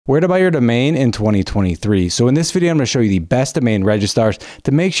Where to buy your domain in 2023. So in this video, I'm going to show you the best domain registrars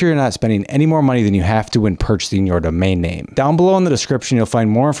to make sure you're not spending any more money than you have to when purchasing your domain name. Down below in the description, you'll find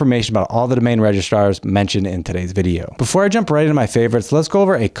more information about all the domain registrars mentioned in today's video. Before I jump right into my favorites, let's go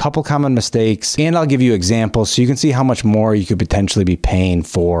over a couple common mistakes and I'll give you examples so you can see how much more you could potentially be paying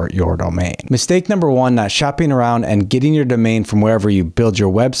for your domain. Mistake number one, not shopping around and getting your domain from wherever you build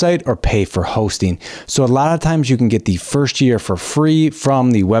your website or pay for hosting. So a lot of times you can get the first year for free from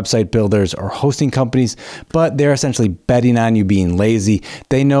the website builders or hosting companies, but they're essentially betting on you being lazy.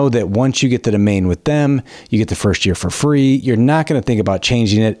 They know that once you get the domain with them, you get the first year for free. You're not going to think about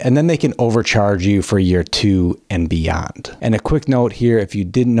changing it, and then they can overcharge you for year 2 and beyond. And a quick note here, if you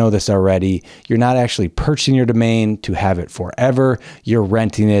didn't know this already, you're not actually purchasing your domain to have it forever. You're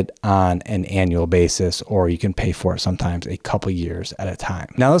renting it on an annual basis, or you can pay for it sometimes a couple years at a time.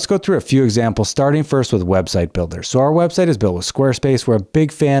 Now let's go through a few examples, starting first with website builders. So our website is built with Squarespace. We're a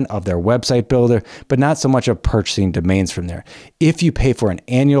big fan of their website builder, but not so much of purchasing domains from there. If you pay for an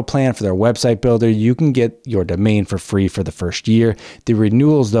annual plan for their website builder, you can get your domain for free for the first year. The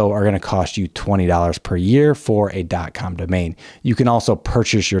renewals, though, are going to cost you $20 per year for a .com domain. You can also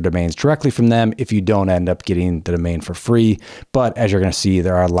purchase your domains directly from them if you don't end up getting the domain for free. But as you're going to see,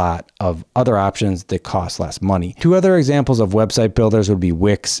 there are a lot of other options that cost less money. Two other examples of website builders would be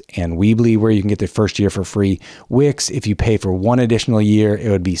Wix and Weebly, where you can get the first year for free. Wix, if you pay for one additional year,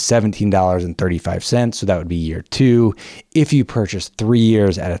 it would be $17.35, so that would be year 2. If you purchase 3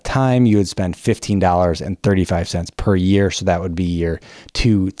 years at a time, you would spend $15.35 per year, so that would be year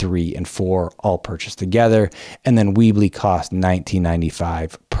 2, 3, and 4 all purchased together. And then Weebly costs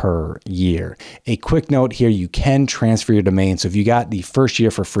 $19.95 per year. A quick note here, you can transfer your domain. So if you got the first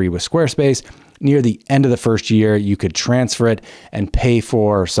year for free with Squarespace, near the end of the first year, you could transfer it and pay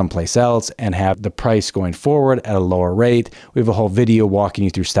for someplace else and have the price going forward at a lower rate. We have a whole video walking you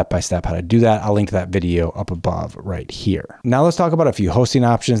through step-by-step how to do that. I'll link to that video up above right here. Now let's talk about a few hosting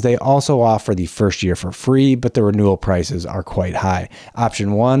options. They also offer the first year for free, but the renewal prices are quite high.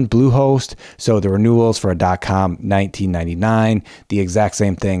 Option 1, Bluehost. So the renewals for a .com, $19.99. The exact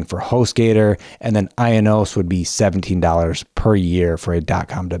same thing for HostGator. And then Ionos would be $17 per year for a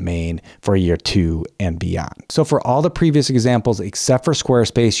 .com domain for year 2 and beyond. So for all the previous examples, except for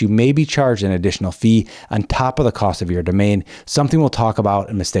Squarespace, you may be charged an additional fee on top of the cost of your domain, something we'll talk about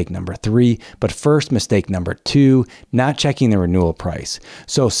in mistake number 3. But first, mistake number 2, not checking the renewal price.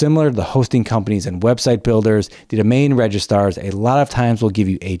 So similar to the hosting companies and website builders, the domain registrars a lot of times will give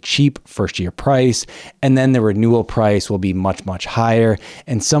you a cheap first year price, and then the renewal price will be much, much higher.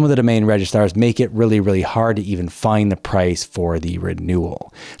 And some of the domain registrars make it really, really hard to even find the price for the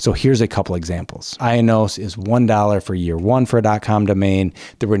renewal. So here's a couple examples. Ionos is $1 for year 1 for a .com domain.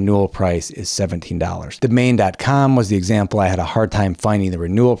 The renewal price is $17. Domain.com was the example. I had a hard time finding the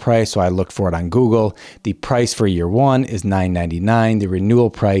renewal price, so I looked for it on Google. The price for year 1 is $9.99. The renewal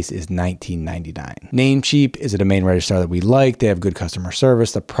price is $19.99. Namecheap is a domain registrar that we like. They have good customer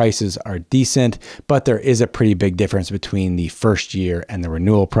service. The prices are decent, but there is a pretty big difference between the first year and the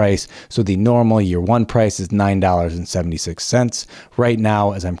renewal price. So the normal year 1 price is $9.76. Right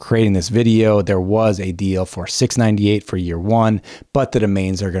now, as I'm creating this video, there was a deal for $6.98 for year 1, but the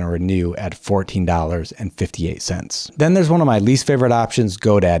domains are going to renew at $14.58. Then there's one of my least favorite options,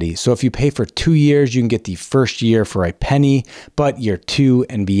 GoDaddy. So if you pay for 2 years, you can get the first year for a penny, but year 2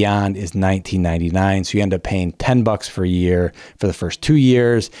 and beyond is $19.99. So you end up paying $10 per year for the first 2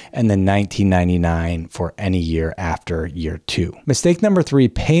 years, and then $19.99 for any year after year 2. Mistake number 3,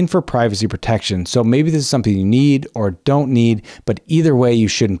 paying for privacy protection. So maybe this is something you need or don't need, but either way, you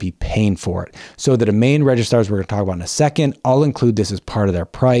shouldn't be paying for it. So the domain registrars we're going to talk about in a second, I'll include this as part of their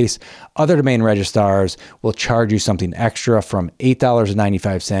price. Other domain registrars will charge you something extra from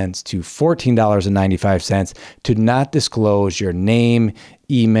 $8.95 to $14.95 to not disclose your name,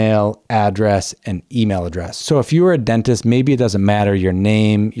 email, address, and email address. So if you were a dentist, maybe it doesn't matter your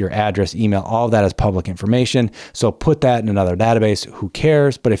name, your address, email, all of that is public information. So put that in another database, who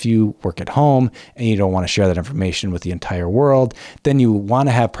cares? But if you work at home and you don't want to share that information with the entire world, then you want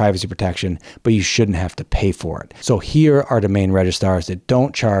to have privacy protection, but you shouldn't have to pay for it. So here are domain registrars that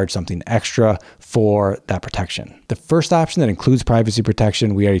don't charge something extra for that protection. The first option that includes privacy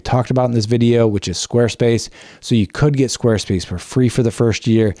protection, we already talked about in this video, which is Squarespace. So you could get Squarespace for free for the first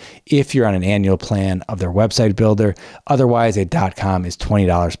year if you're on an annual plan of their website builder. Otherwise, a .com is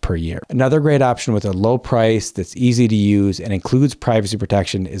 $20 per year. Another great option with a low price that's easy to use and includes privacy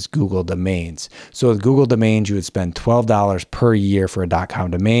protection is Google Domains. So with Google Domains, you would spend $12 per year for a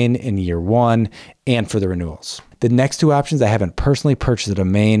 .com domain in year 1, and for the renewals. The next two options, I haven't personally purchased a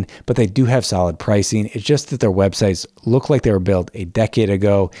domain, but they do have solid pricing. It's just that their websites look like they were built a decade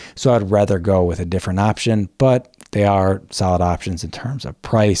ago, so I'd rather go with a different option, but they are solid options in terms of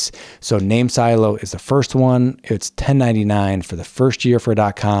price. So Name Silo is the first one. It's $10.99 for the first year for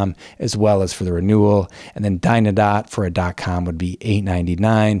a .com as well as for the renewal. And then Dynadot for a .com would be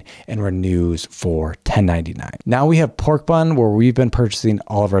 $8.99 and renews for $10.99. Now we have Pork Bun, where we've been purchasing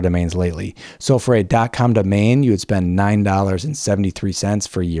all of our domains lately. So for a .com domain, you would spend $9.73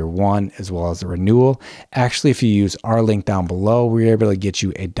 for year one as well as the renewal. Actually, if you use our link down below, we're able to get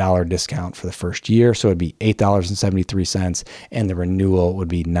you a $1 discount for the first year. So it'd be $8.73 and the renewal would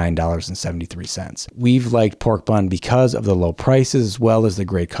be $9.73. We've liked Pork Bun because of the low prices as well as the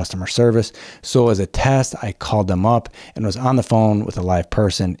great customer service. So as a test, I called them up and was on the phone with a live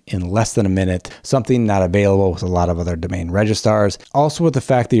person in less than a minute, something not available with a lot of other domain registrars. Also with the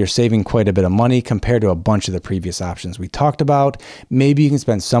fact that you're saving quite a bit of money compared to a bunch of the previous options we talked about, maybe you can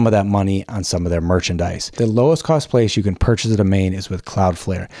spend some of that money on some of their merchandise. The lowest cost place you can purchase a domain is with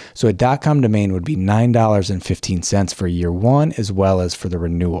Cloudflare. So a .com domain would be $9.15 for year one as well as for the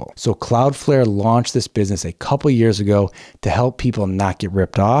renewal. So Cloudflare launched this business a couple years ago to help people not get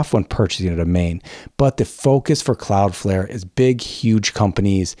ripped off when purchasing a domain. But the focus for Cloudflare is big, huge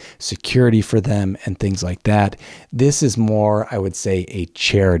companies, security for them, and things like that. This is more, I would say, a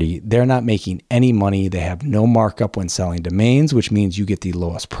charity. They're not making any money. They have no markup when selling domains, which means you get the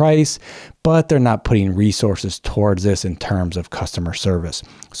lowest price, but they're not putting resources towards this in terms of customer service.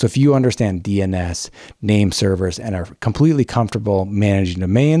 So if you understand DNS, name servers, and are completely comfortable managing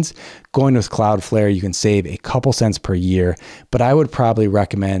domains, going with Cloudflare, you can save a couple cents per year. But I would probably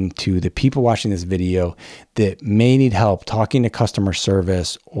recommend to the people watching this video that may need help talking to customer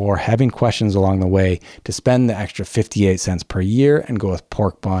service or having questions along the way to spend the extra 58 cents per year and go with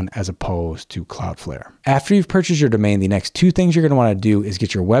Pork Bun as opposed to Cloudflare. After you've purchased your domain, the next two things you're going to want to do is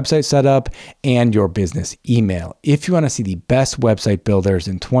get your website set up and your business email. If you want to see the best website builders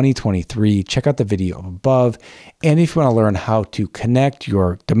in 2023, check out the video above. And if you want to learn how to connect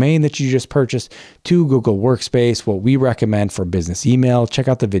your domain that you just purchased to Google Workspace, what we recommend for business email, check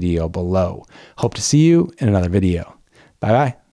out the video below. Hope to see you in another video. Bye-bye.